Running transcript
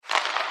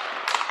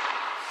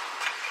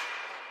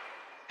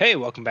Hey,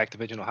 welcome back to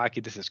Pigeonhole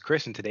Hockey. This is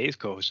Chris and today's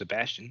co-host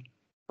Sebastian.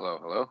 Hello,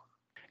 hello.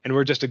 And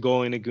we're just a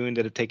goalie and a goon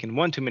that have taken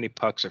one too many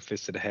pucks or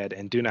fists to the head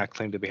and do not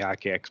claim to be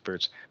hockey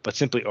experts, but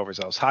simply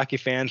overzealous hockey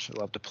fans that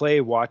love to play,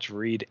 watch,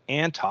 read,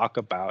 and talk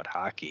about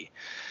hockey.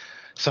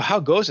 So how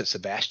goes it,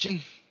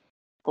 Sebastian?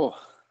 Oh,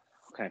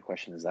 what kind of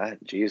question is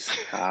that? Jeez.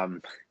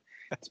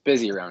 It's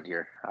busy around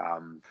here.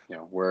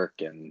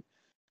 Work and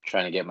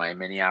trying to get my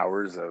many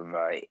hours of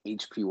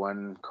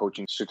HP1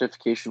 coaching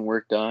certification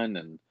work done,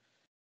 and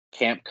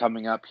camp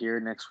coming up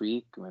here next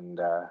week, and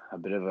a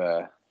bit of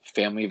a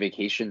family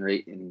vacation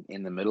right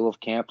in the middle of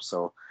camp.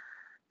 So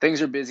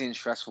things are busy and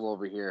stressful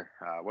over here.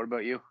 What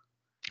about you?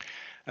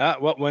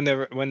 Well, when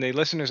the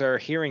listeners are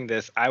hearing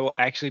this, I will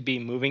actually be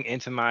moving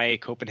into my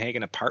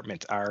Copenhagen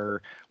apartment.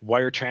 Our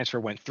wire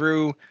transfer went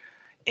through,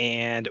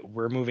 and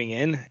we're moving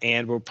in,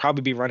 and we'll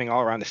probably be running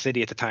all around the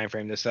city at the time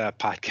frame this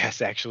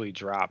podcast actually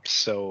drops.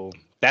 So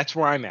that's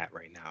where I'm at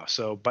right now.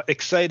 So, but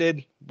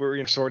excited.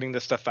 We're sorting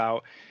this stuff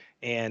out,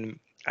 and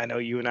I know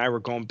you and I were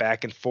going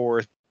back and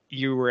forth.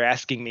 You were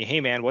asking me, hey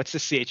man, what's the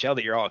CHL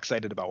that you're all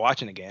excited about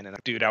watching again? And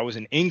dude, I was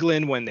in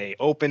England when they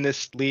opened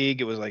this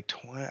league. It was like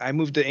I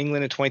moved to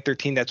England in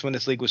 2013. That's when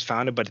this league was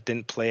founded, but it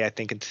didn't play, I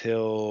think,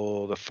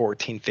 until the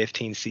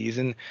 14-15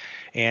 season.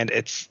 And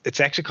it's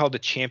actually called the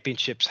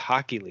Championships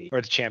Hockey League,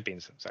 or the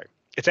Champions. Sorry,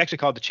 it's actually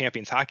called the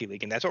Champions Hockey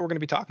League, and that's what we're going to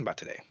be talking about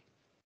today.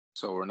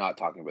 So we're not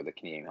talking about the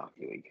Canadian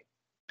Hockey League.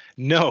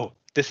 No,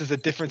 this is a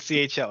different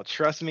CHL.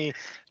 Trust me,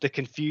 the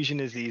confusion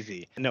is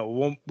easy.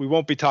 No, we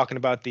won't be talking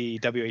about the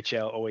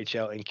WHL,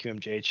 OHL, and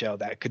QMJHL.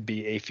 That could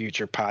be a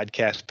future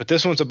podcast. But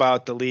this one's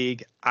about the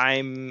league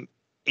I'm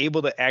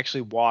able to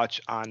actually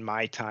watch on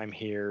my time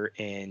here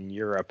in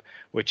Europe,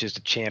 which is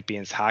the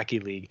Champions Hockey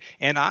League.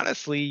 And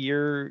honestly,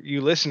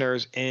 you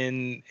listeners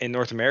in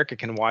North America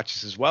can watch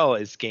this as well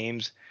as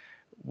games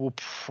will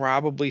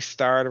probably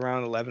start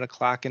around 11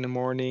 o'clock in the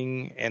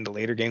morning, and the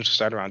later games will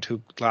start around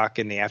 2 o'clock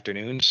in the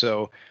afternoon.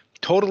 So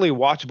totally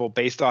watchable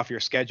based off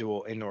your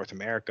schedule in North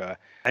America.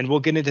 And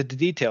we'll get into the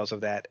details of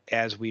that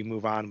as we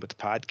move on with the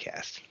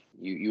podcast.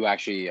 You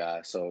actually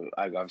so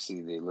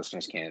obviously the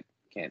listeners can't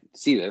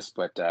see this,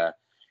 but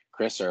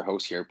Chris, our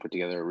host here, put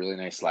together a really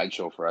nice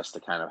slideshow for us to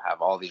kind of have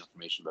all the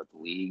information about the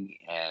league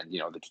and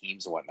the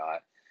teams and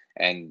whatnot.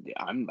 And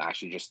I'm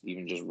actually just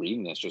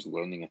reading this, just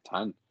learning a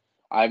ton.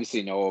 I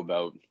obviously know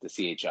about the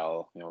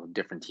CHL,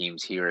 different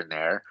teams here and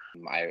there.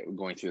 I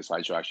going through the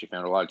slideshow actually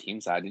found a lot of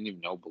teams that I didn't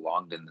even know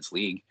belonged in this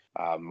league.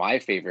 My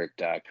favorite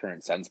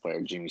current Sens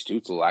player, Jimmy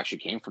Stutzel, actually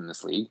came from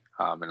this league,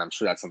 and I'm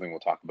sure that's something we'll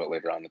talk about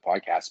later on in the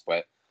podcast.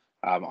 But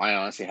I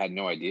honestly had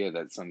no idea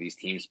that some of these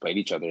teams played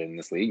each other in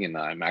this league, and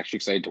I'm actually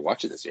excited to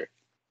watch it this year.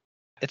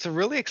 It's a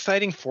really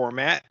exciting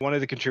format. One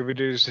of the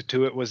contributors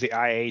to it was the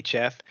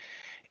IHF.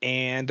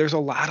 And there's a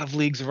lot of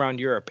leagues around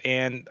Europe,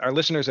 and our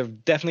listeners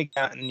have definitely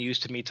gotten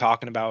used to me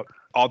talking about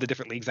all the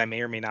different leagues I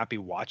may or may not be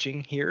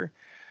watching here.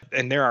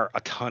 And there are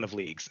a ton of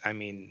leagues. I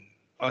mean,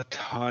 a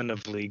ton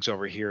of leagues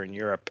over here in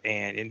Europe.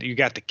 And you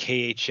got the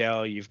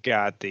KHL, you've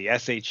got the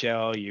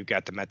SHL, you've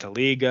got the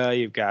Metaliga,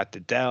 you've got the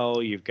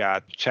Dell, you've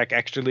got Czech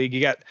Extra League. You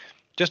got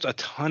just a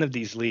ton of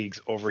these leagues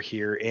over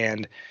here.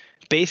 And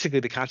basically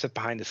the concept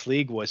behind this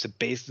league was to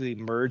basically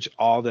merge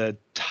all the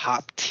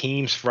top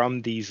teams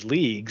from these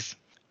leagues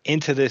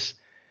into this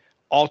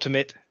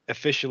ultimate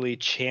officially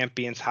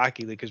Champions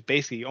Hockey League, because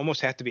basically you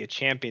almost have to be a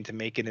champion to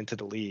make it into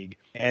the league,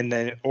 and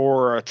then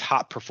or a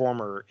top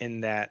performer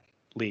in that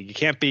league. You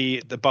can't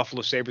be the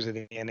Buffalo Sabres of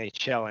the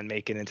NHL and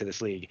make it into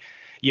this league.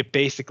 You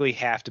basically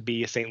have to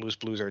be a St. Louis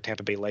Blues or a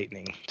Tampa Bay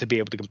Lightning to be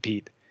able to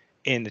compete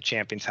in the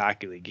Champions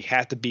Hockey League. You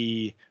have to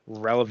be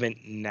relevant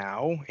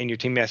now, and your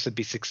team has to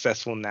be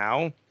successful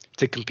now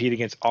to compete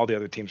against all the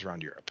other teams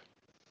around Europe.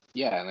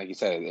 Yeah, and like you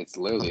said, it's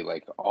literally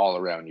like all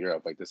around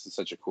Europe. Like, this is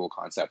such a cool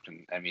concept,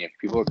 and I mean, if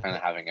people are kind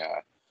of having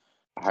a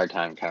hard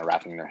time kind of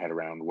wrapping their head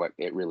around what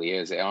it really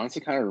is, it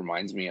honestly kind of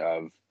reminds me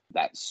of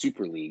that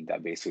Super League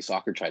that basically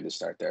soccer tried to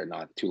start there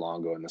not too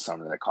long ago in the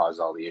summer that caused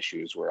all the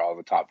issues, where all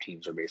the top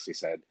teams are basically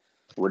said,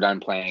 we're done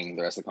playing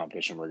the rest of the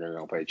competition, we're going to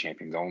go play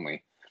champions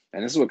only.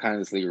 And this is what kind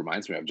of this league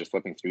reminds me of, just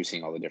flipping through,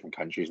 seeing all the different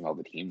countries and all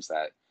the teams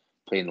that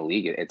play in the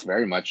league. It's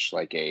very much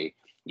like a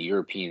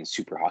European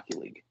Super Hockey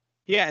League.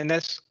 Yeah, and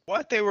that's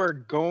what they were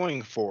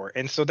going for.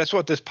 And so that's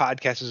what this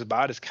podcast is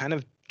about, is kind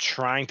of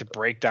trying to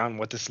break down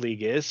what this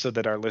league is so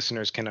that our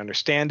listeners can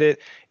understand it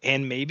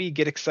and maybe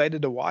get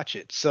excited to watch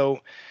it.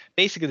 So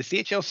basically the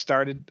CHL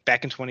started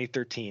back in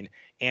 2013.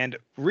 And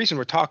the reason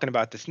we're talking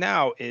about this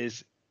now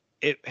is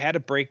it had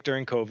a break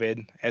during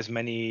COVID, as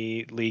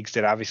many leagues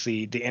did.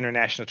 Obviously, the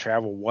international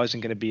travel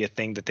wasn't going to be a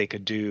thing that they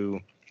could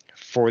do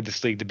for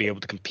this league to be able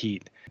to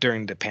compete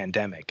during the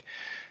pandemic.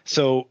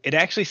 So it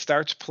actually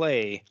starts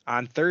play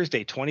on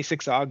Thursday,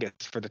 26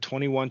 August for the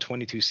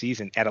 21-22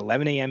 season at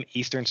 11 a.m.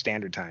 Eastern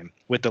Standard Time,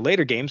 with the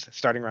later games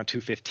starting around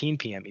 2:15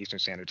 p.m. Eastern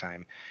Standard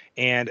Time.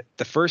 And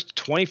the first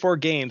 24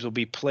 games will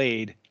be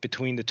played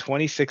between the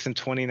 26th and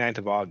 29th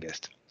of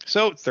August.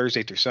 So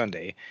Thursday through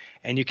Sunday.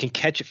 And you can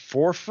catch it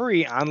for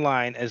free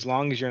online as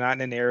long as you're not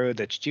in an area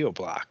that's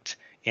geo-blocked.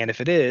 And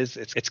if it is,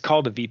 it's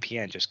called a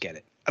VPN. Just get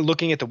it.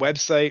 Looking at the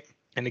website,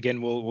 and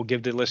again, we'll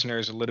give the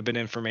listeners a little bit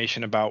of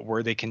information about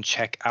where they can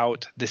check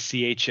out the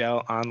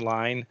CHL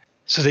online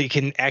so they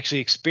can actually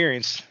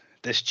experience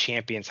this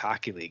Champions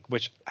Hockey League,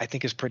 which I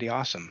think is pretty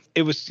awesome.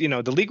 It was, the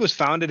league was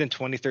founded in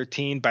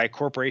 2013 by a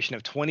corporation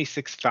of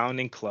 26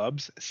 founding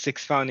clubs,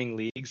 6 founding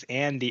leagues,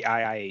 and the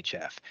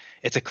IIHF.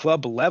 It's a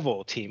club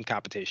level team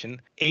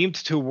competition aimed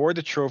to award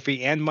the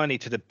trophy and money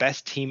to the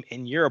best team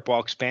in Europe while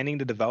expanding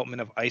the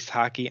development of ice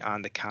hockey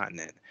on the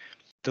continent.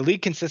 The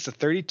league consists of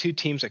 32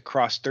 teams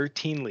across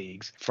 13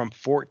 leagues from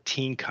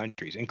 14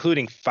 countries,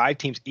 including 5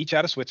 teams each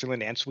out of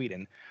Switzerland and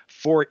Sweden,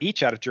 4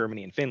 each out of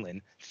Germany and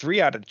Finland, 3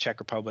 out of the Czech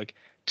Republic,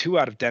 2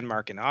 out of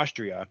Denmark and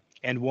Austria,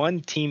 and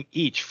 1 team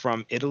each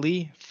from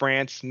Italy,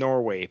 France,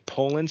 Norway,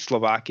 Poland,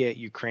 Slovakia,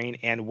 Ukraine,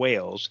 and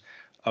Wales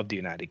of the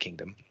United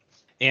Kingdom.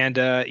 And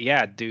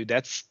yeah, dude,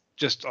 that's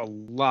just a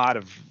lot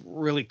of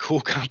really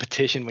cool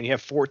competition when you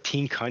have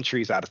 14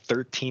 countries out of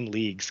 13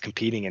 leagues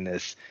competing in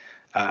this.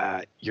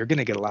 You're going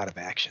to get a lot of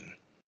action.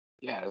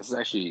 Yeah, this is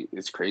actually,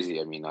 it's crazy.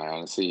 I mean, I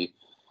honestly,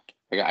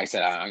 like I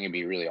said, I'm going to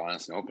be really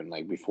honest and open.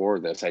 Like before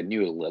this, I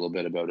knew a little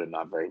bit about it,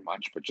 not very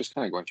much, but just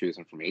kind of going through this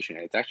information,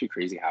 it's actually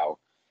crazy how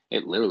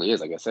it literally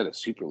is, like I said, a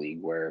super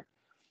league where,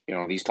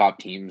 these top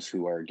teams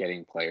who are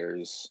getting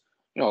players,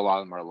 a lot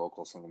of them are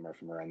local, some of them are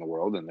from around the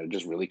world, and they're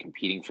just really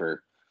competing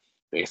for,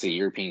 like I say,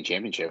 European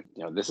Championship.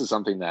 This is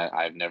something that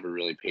I've never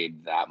really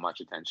paid that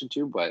much attention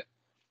to, but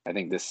I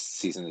think this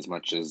season, as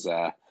much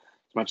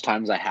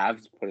time as I have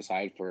put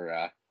aside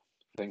for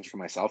things for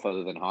myself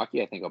other than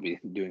hockey, I think I'll be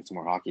doing some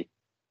more hockey.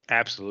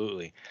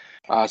 Absolutely.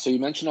 So you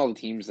mentioned all the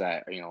teams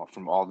that,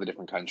 from all the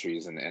different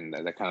countries and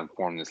that kind of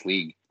form this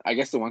league. I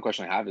guess the one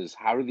question I have is,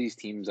 how do these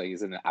teams, like,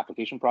 is it an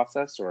application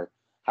process, or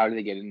how do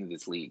they get into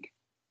this league?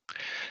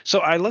 So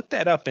I looked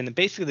that up, and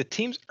basically the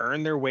teams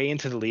earn their way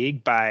into the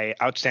league by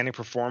outstanding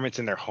performance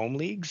in their home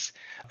leagues.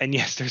 And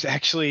yes, there's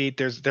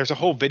a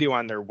whole video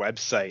on their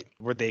website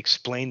where they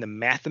explain the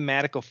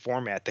mathematical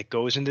format that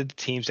goes into the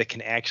teams that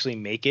can actually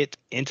make it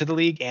into the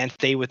league and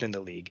stay within the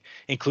league,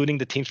 including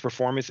the team's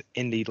performance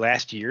in the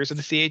last years of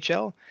the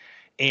CHL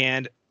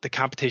and the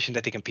competition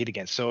that they compete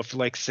against. So if,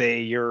 like,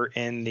 say you're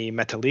in the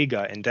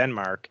Metaliga in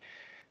Denmark,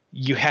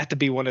 you have to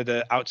be one of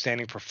the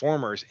outstanding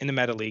performers in the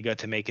Metaliga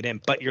to make it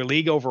in. But your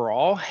league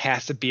overall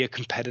has to be a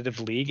competitive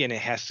league, and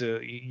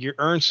you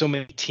earn so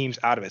many teams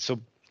out of it.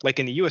 So like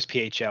in the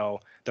USPHL,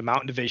 the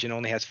Mountain Division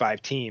only has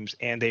 5 teams,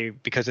 and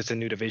because it's a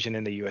new division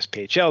in the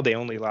USPHL, they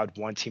only allowed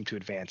 1 team to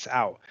advance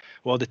out.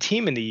 Well,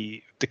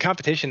 the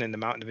competition in the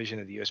Mountain Division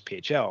of the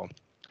USPHL,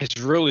 it's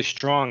really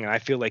strong, and I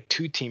feel like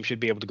 2 teams should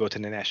be able to go to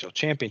the national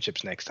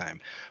championships next time.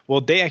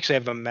 Well, they actually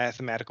have a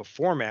mathematical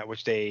format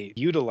which they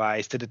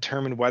utilize to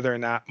determine whether or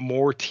not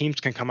more teams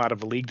can come out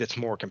of a league that's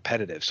more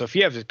competitive. So if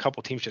you have a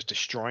couple teams just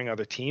destroying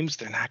other teams,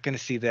 they're not going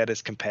to see that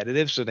as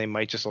competitive, so they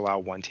might just allow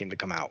 1 team to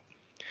come out.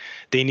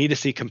 They need to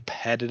see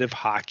competitive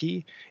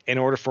hockey in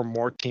order for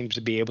more teams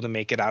to be able to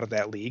make it out of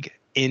that league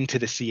into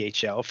the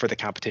CHL for the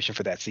competition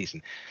for that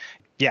season.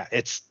 Yeah,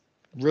 it's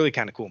really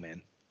kind of cool,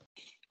 man.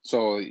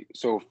 So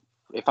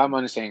if I'm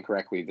understanding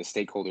correctly, the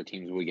stakeholder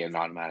teams will get an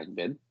automatic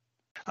bid?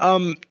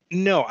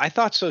 No, I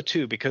thought so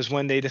too, because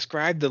when they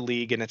describe the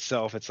league in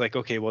itself, it's like,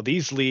 okay, well,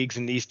 these leagues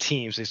and these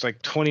teams, there's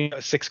like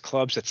 26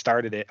 clubs that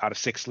started it out of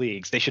 6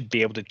 leagues. They should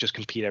be able to just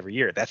compete every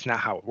year. That's not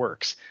how it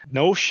works.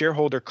 No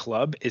shareholder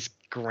club is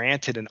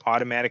granted an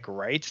automatic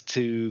right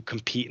to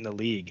compete in the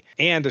league.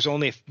 And there's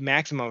only a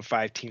maximum of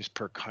 5 teams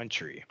per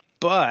country.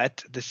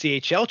 But the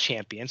CHL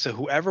champion, so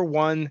whoever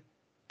won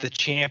the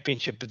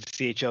championship of the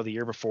CHL the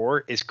year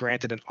before, is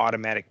granted an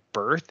automatic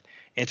berth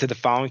into the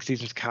following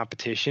season's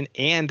competition,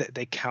 and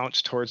they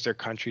count towards their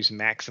country's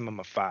maximum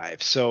of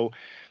 5. So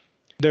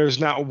there's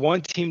not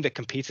one team that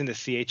competes in the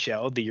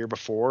CHL the year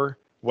before,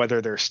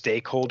 whether they're a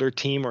stakeholder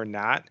team or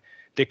not.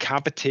 The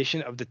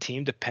competition of the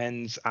team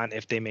depends on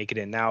if they make it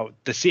in. Now,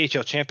 the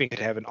CHL champion could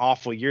have an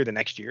awful year the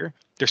next year.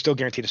 They're still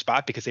guaranteed a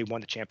spot because they won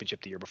the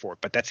championship the year before,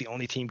 but that's the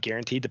only team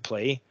guaranteed to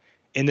play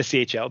in the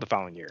CHL the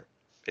following year.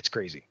 It's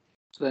crazy.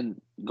 So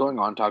then, going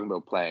on talking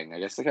about playing, I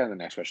guess the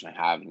next question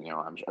I have,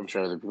 I'm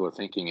sure other people are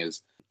thinking,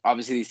 is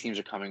obviously these teams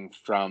are coming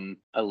from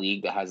a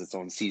league that has its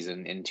own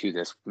season into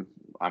this,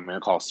 I'm going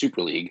to call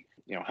Super League.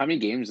 How many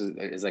games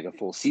is like a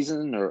full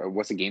season, or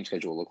what's the game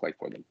schedule look like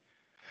for them?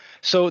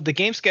 So the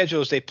game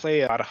schedule is they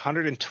play about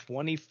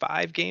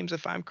 125 games,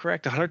 if I'm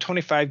correct,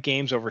 125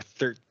 games over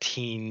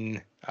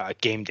 13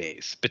 game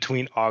days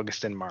between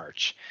August and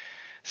March.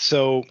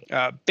 So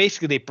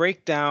basically they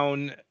break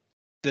down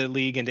the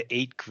league into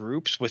 8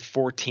 groups with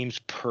 4 teams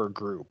per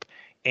group.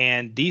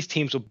 And these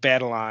teams will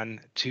battle on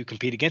to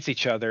compete against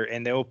each other,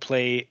 and they will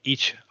play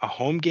each a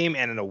home game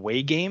and an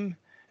away game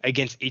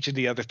against each of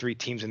the other 3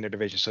 teams in their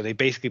division. So they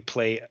basically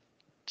play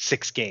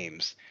 6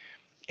 games.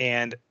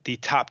 And the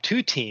top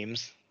 2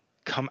 teams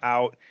come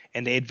out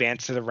and they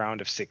advance to the round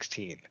of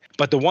 16.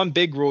 But the one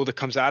big rule that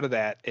comes out of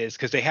that is,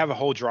 because they have a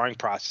whole drawing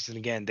process, and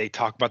again, they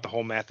talk about the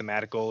whole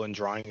mathematical and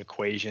drawing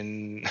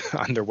equation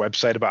on their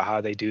website about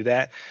how they do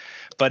that.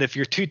 But if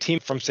you're 2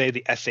 teams from, say,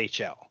 the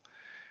SHL,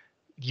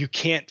 you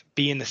can't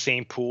be in the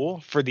same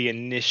pool for the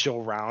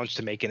initial rounds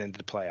to make it into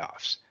the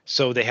playoffs.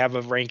 So they have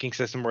a ranking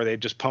system where they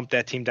just pump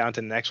that team down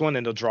to the next one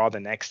and they'll draw the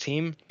next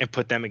team and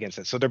put them against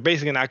it. So they're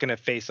basically not going to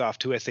face off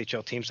two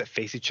SHL teams that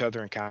face each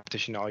other in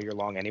competition all year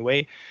long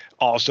anyway,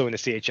 also in the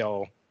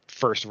CHL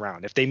first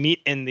round. If they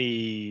meet in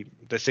the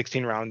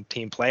 16 round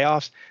team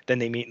playoffs, then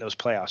they meet in those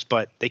playoffs,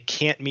 but they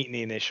can't meet in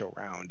the initial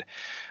round.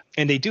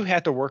 And they do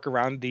have to work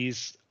around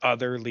these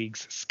other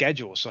leagues'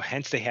 schedules. So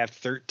hence they have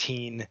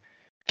 13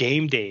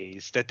 game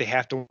days that they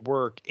have to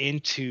work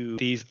into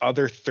these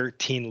other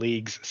 13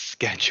 leagues'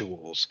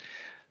 schedules.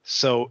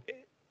 So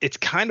it's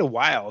kind of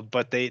wild,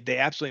 but they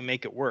absolutely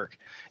make it work.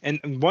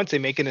 And once they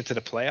make it into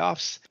the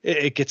playoffs,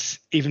 it gets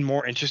even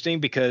more interesting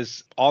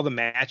because all the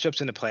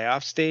matchups in the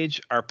playoff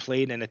stage are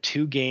played in a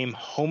 2-game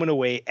home and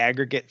away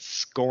aggregate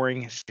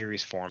scoring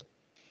series form.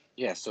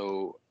 Yeah,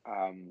 so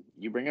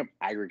you bring up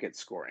aggregate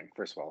scoring.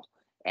 First of all,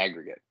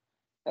 aggregate,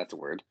 that's a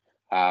word.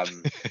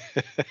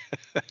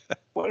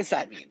 What does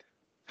that mean?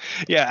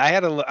 Yeah, I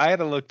had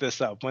to look this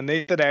up. When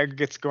they said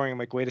aggregate scoring, I'm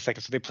like, wait a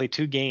second. So they play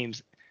 2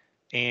 games,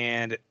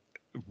 and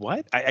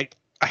what? I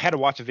had to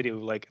watch a video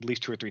like at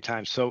least 2 or 3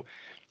 times. So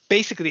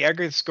basically, the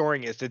aggregate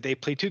scoring is that they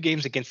play 2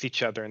 games against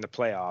each other in the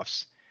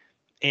playoffs,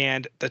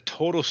 and the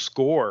total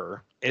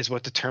score is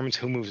what determines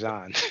who moves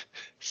on.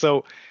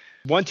 So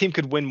one team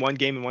could win one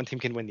game and one team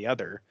can win the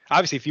other.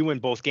 Obviously, if you win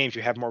both games,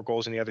 you have more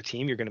goals than the other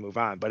team, you're going to move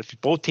on. But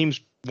if both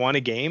teams won a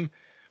game,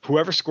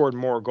 whoever scored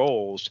more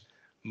goals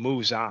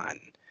moves on.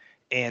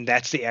 And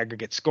that's the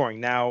aggregate scoring.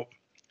 Now,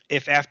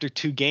 if after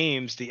 2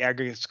 games the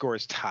aggregate score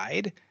is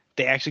tied,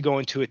 they actually go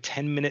into a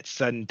 10-minute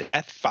sudden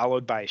death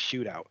followed by a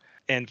shootout.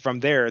 And from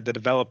there, the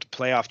developed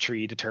playoff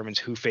tree determines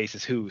who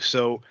faces who.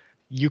 So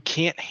you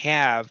can't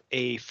have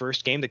a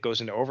first game that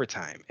goes into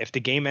overtime. If the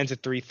game ends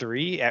at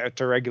 3-3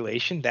 after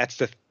regulation, that's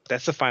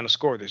the final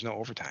score. There's no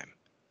overtime.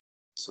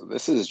 So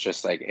this is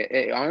just like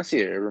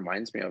honestly, it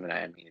reminds me of, and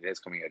I mean, it is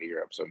coming out of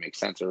Europe, so it makes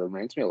sense. It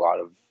reminds me a lot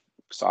of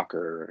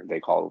soccer. They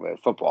call it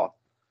football,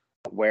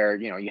 where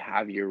you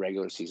have your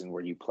regular season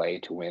where you play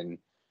to win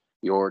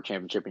your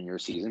championship in your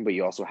season, but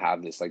you also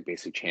have this like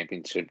basic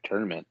championship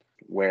tournament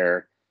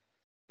where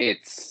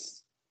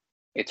it's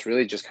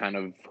really just kind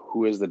of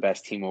who is the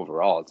best team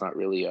overall. It's not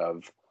really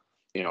of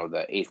the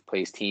 8th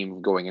place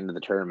team going into the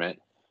tournament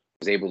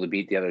was able to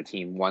beat the other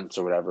team once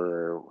or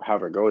whatever, or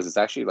however it goes. It's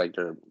actually like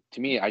to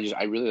me,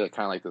 I really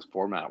kind of like this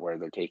format where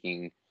they're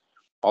taking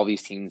all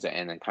these teams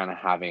and then kind of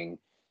having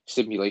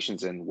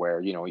stipulations in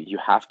where you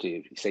have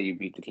to say you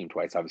beat the team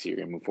twice. Obviously, you're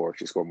gonna move forward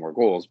to score more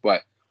goals,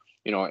 but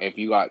if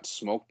you got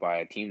smoked by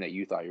a team that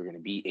you thought you were going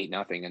to beat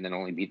 8-0 and then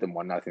only beat them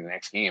 1-0 the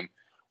next game,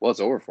 well,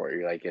 it's over for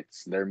you. Like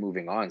they're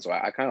moving on. So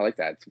I kind of like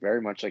that. It's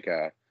very much like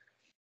a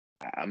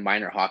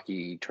minor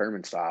hockey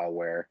tournament style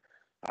where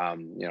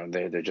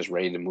they're just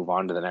ready to move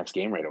on to the next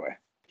game right away.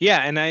 Yeah,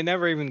 and I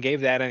never even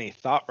gave that any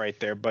thought right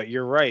there, but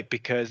you're right,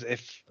 because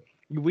if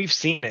we've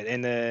seen it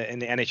in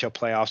the NHL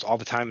playoffs all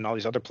the time and all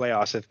these other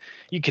playoffs, if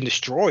you can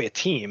destroy a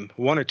team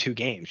 1 or 2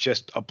 games,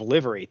 just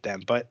obliterate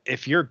them. But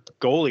if your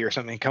goalie or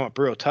something come up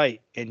real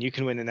tight and you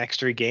can win the next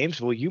 3 games,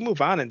 well, you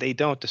move on and they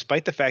don't,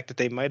 despite the fact that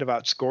they might have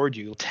outscored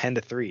you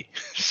 10-3.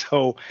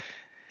 So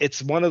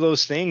it's one of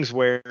those things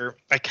where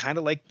I kind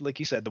of like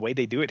you said, the way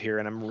they do it here,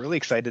 and I'm really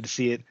excited to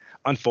see it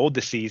unfold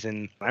this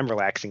season. I'm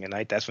relaxing at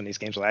night. That's when these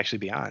games will actually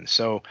be on.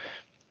 So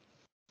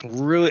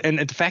really, and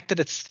the fact that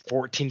it's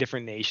 14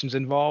 different nations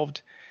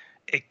involved,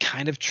 it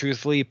kind of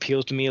truthfully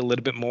appeals to me a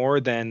little bit more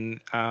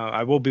than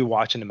I will be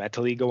watching the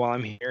Meta League while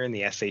I'm here in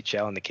the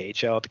SHL and the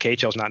KHL. The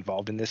KHL is not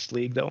involved in this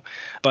league though,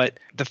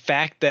 but the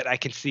fact that I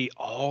can see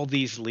all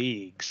these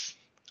leagues,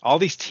 all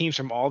these teams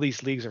from all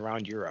these leagues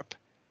around Europe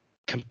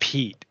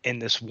compete in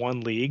this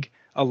one league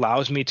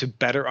allows me to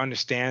better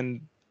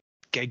understand,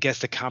 I guess,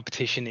 the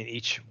competition in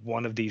each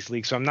one of these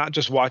leagues. So I'm not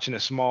just watching a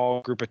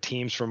small group of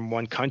teams from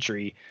one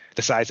country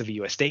the size of a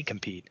US state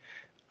compete.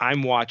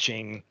 I'm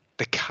watching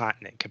the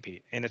continent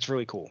compete, and it's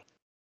really cool.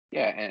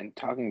 Yeah, and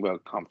talking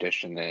about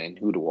competition and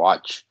who to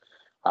watch,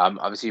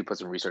 obviously you put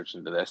some research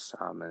into this,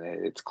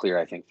 and it's clear,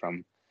 I think,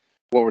 from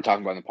what we're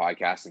talking about in the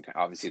podcast and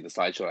obviously the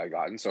slideshow I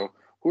got. And so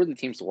who are the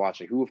teams to watch?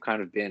 Like, who have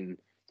kind of been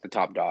the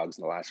top dogs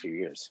in the last few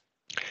years?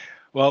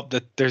 Well,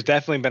 there's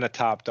definitely been a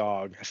top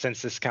dog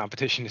since this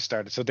competition has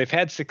started. So they've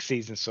had 6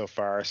 seasons so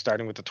far,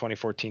 starting with the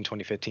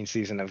 2014-2015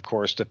 season. Of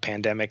course, the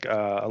pandemic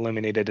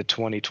eliminated the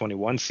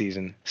 2021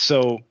 season.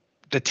 So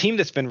the team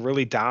that's been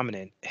really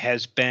dominant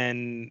has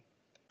been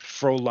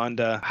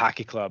Frölunda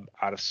Hockey Club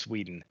out of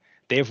Sweden.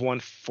 They've won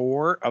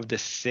 4 of the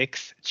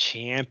 6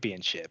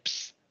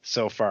 championships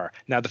so far.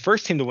 Now, the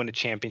first team to win a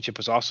championship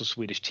was also a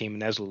Swedish team,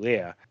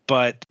 Neslulia.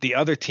 But the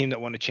other team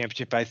that won a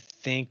championship, I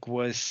think,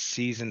 was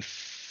season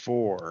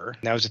 4.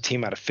 That was a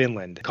team out of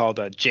Finland called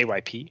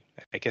JYP,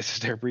 I guess is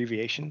their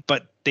abbreviation.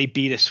 But they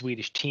beat a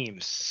Swedish team.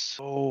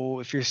 So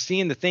if you're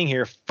seeing the thing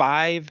here,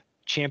 5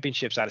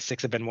 championships out of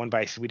 6 have been won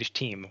by a Swedish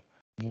team.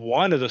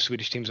 One of those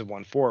Swedish teams have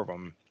won 4 of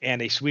them,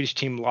 and a Swedish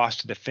team lost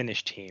to the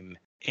Finnish team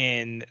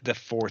in the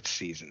 4th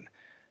season.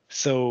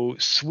 So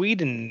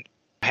Sweden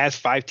has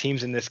 5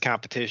 teams in this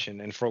competition,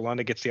 and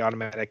Frölunda gets the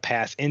automatic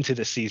pass into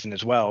the season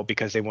as well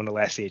because they won the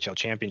last CHL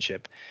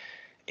championship.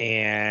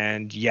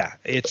 And yeah,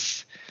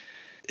 it's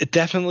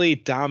definitely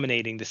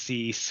dominating to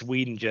see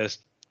Sweden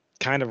just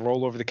kind of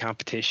roll over the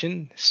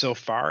competition so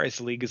far as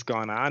the league has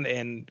gone on.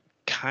 And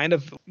kind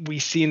of we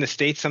see in the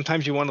States,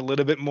 sometimes you want a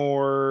little bit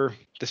more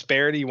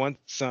disparity. You want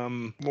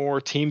some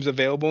more teams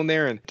available in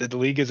there. And the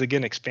league is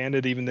again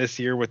expanded even this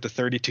year with the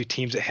 32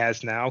 teams it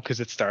has now because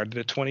it started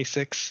at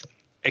 26.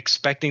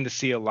 Expecting to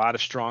see a lot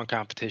of strong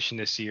competition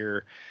this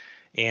year.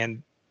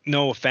 And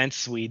no offense,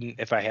 Sweden,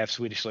 if I have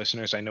Swedish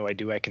listeners, I know I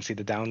do. I can see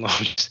the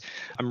downloads.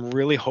 I'm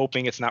really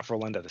hoping it's not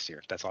Frölunda this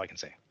year. That's all I can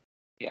say.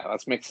 Yeah,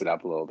 let's mix it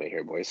up a little bit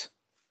here, boys.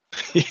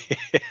 Yeah.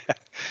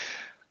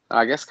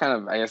 I guess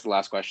the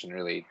last question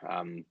really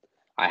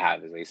I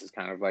have is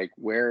kind of like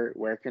where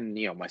can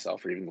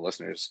myself or even the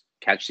listeners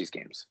catch these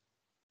games?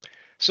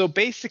 So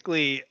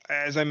basically,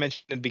 as I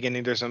mentioned in the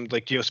beginning, there's some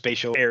like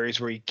geospatial areas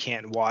where you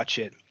can't watch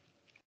it.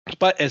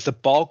 But as the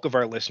bulk of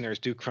our listeners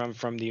do come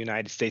from the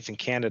United States and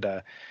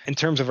Canada, in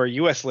terms of our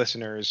U.S.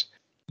 listeners,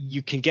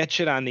 you can get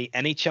shit on the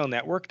NHL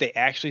Network. They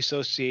actually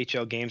show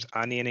CHL games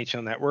on the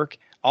NHL Network.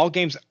 All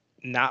games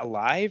not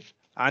live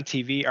on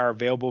TV are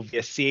available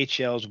via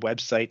CHL's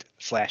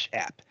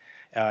website/app.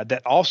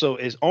 That also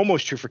is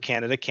almost true for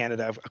Canada.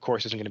 Canada, of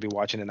course, isn't going to be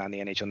watching it on the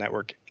NHL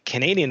Network.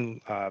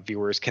 Canadian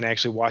viewers can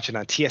actually watch it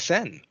on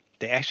TSN.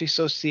 They actually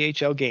show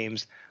CHL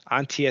games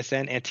on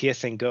TSN and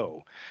TSN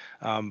Go.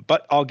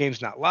 But all games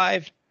not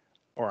live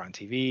or on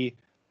TV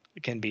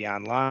can be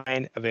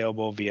online,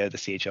 available via the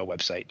CHL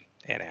website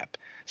and app.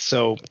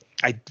 So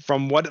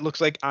from what it looks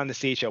like on the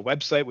CHL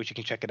website, which you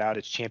can check it out,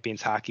 it's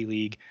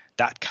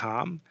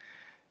championshockeyleague.com.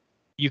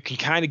 You can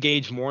kind of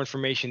gauge more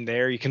information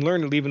there. You can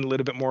learn even a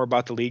little bit more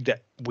about the league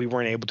that we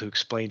weren't able to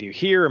explain to you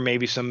here, or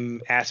maybe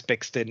some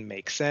aspects didn't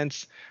make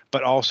sense,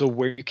 but also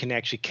where you can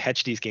actually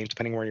catch these games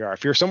depending where you are.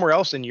 If you're somewhere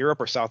else in Europe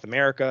or South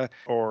America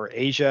or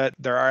Asia,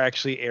 there are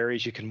actually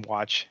areas you can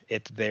watch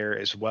it there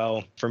as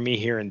well. For me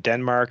here in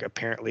Denmark,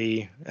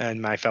 apparently,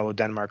 and my fellow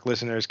Denmark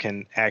listeners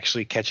can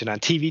actually catch it on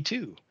TV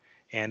too.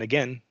 And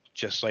again,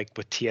 just like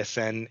with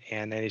TSN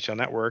and NHL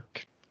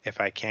Network, if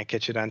I can't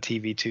catch it on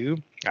TV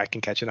too, I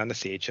can catch it on the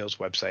CHL's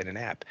website and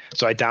app.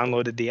 So I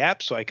downloaded the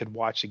app so I could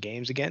watch the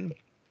games again.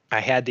 I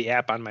had the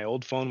app on my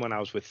old phone when I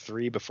was with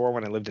 3 before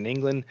when I lived in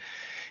England.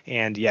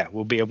 And yeah,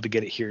 we'll be able to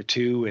get it here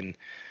too. And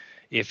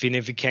even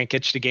if you can't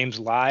catch the games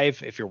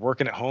live, if you're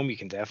working at home, you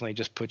can definitely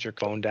just put your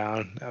phone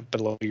down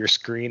below your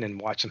screen and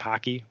watch some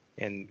hockey.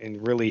 And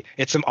really,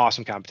 it's some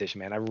awesome competition,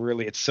 man.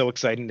 It's so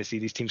exciting to see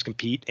these teams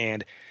compete.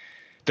 And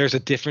there's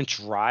a different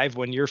drive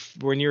when you're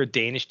a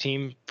Danish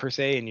team per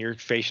se and you're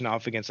facing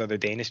off against other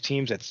Danish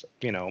teams.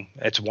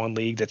 It's one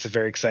league that's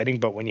very exciting,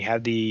 but when you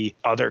have the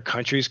other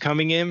countries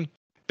coming in,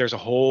 there's a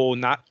whole,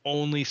 not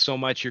only so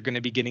much you're going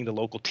to be getting the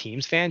local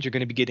teams fans, you're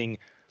going to be getting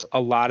a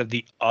lot of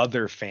the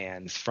other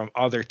fans from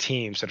other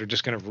teams that are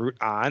just going to root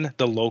on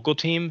the local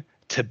team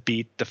to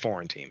beat the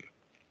foreign team.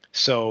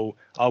 So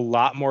a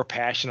lot more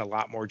passion, a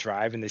lot more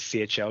drive in the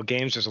CHL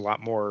games. There's a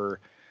lot more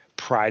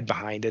pride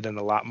behind it and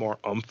a lot more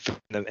oomph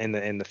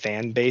in the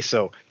fan base.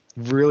 So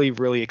really,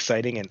 really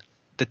exciting. And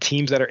the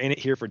teams that are in it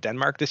here for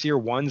Denmark this year,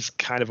 one's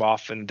kind of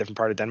off in a different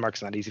part of Denmark.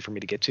 It's not easy for me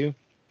to get to.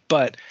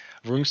 But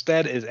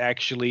Rungsted is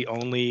actually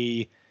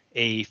only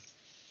a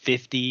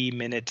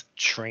 50-minute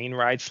train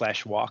ride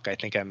 / walk. I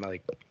think I'm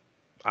like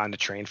on the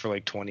train for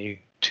like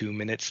 22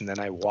 minutes and then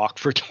I walk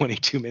for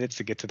 22 minutes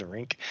to get to the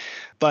rink.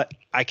 But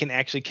I can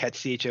actually catch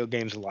CHL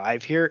games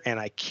live here, and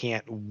I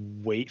can't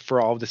wait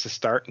for all of this to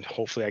start. And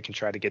hopefully I can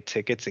try to get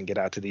tickets and get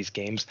out to these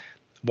games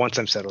once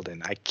I'm settled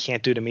in. I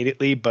can't do it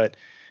immediately, but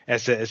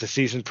as the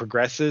season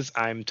progresses,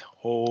 I'm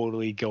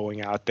totally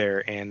going out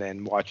there and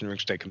then watching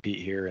Rungsted compete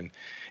here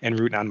and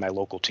rooting on my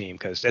local team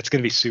because that's going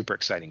to be super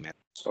exciting, man.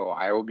 So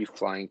I will be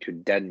flying to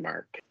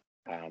Denmark,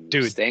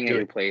 staying at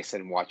your place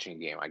and watching a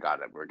game. I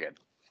got it. We're good.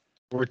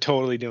 We're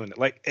totally doing it.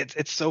 Like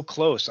it's so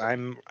close.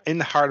 I'm in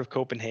the heart of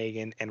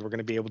Copenhagen, and we're going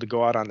to be able to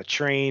go out on the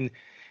train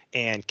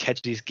and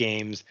catch these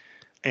games.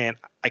 And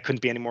I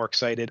couldn't be any more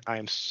excited. I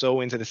am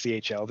so into the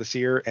CHL this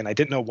year, and I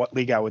didn't know what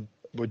league I would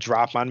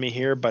drop on me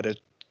here, but it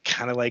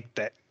kind of like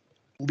that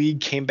league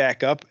came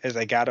back up as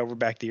I got over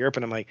back to Europe,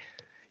 and I'm like,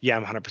 yeah,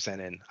 I'm 100%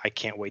 in. I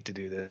can't wait to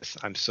do this.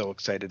 I'm so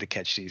excited to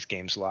catch these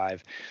games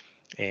live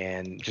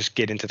and just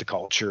get into the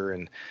culture,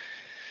 and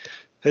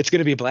it's going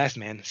to be a blast,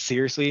 man.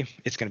 Seriously,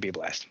 it's going to be a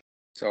blast.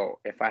 So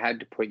if I had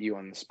to put you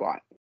on the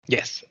spot,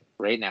 yes,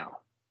 right now,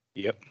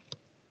 yep,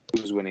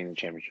 who's winning the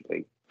championship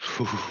league?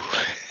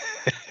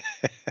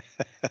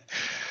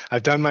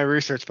 I've done my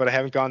research, but I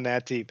haven't gone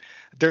that deep.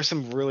 There's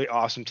some really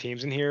awesome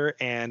teams in here,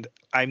 and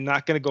I'm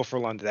not going to go for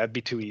London. That'd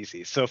be too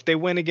easy. So if they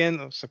win again,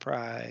 oh,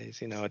 surprise,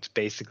 it's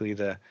basically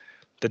the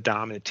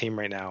dominant team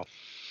right now.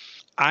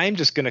 I'm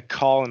just going to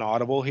call an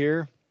audible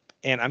here,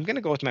 and I'm going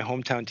to go with my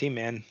hometown team,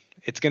 man.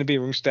 It's going to be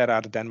Rungsted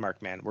out of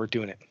Denmark, man. We're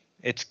doing it.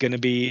 It's going to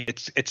be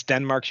it's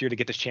Denmark's year to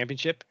get this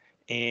championship,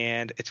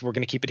 and we're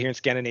going to keep it here in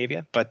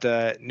Scandinavia, but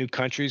the new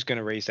country is going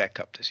to raise that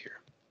cup this year.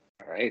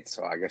 All right,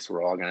 so I guess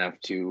we're all going to have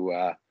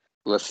to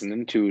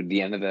listening to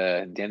the end of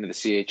the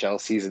CHL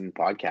season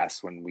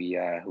podcast when we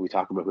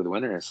talk about who the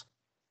winner is.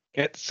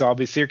 So I'll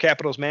be Sear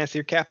Capitals, man.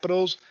 Sear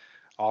Capitals,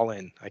 all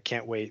in. I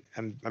can't wait.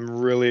 I'm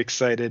really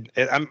excited.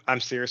 I'm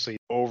seriously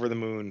over the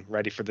moon,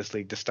 ready for this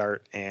league to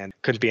start, and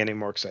couldn't be any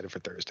more excited for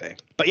Thursday.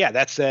 But yeah,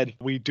 that said,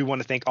 we do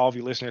want to thank all of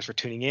you listeners for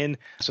tuning in.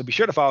 So be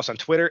sure to follow us on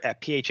Twitter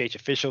at PHH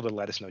Official to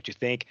let us know what you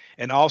think,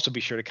 and also be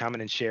sure to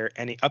comment and share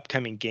any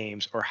upcoming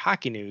games or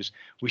hockey news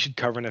we should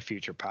cover in a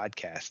future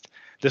podcast.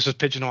 This was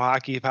Pigeonhole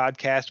Hockey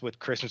Podcast with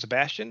Chris and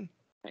Sebastian.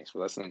 Thanks for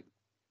listening.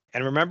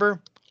 And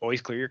remember,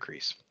 always clear your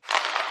crease.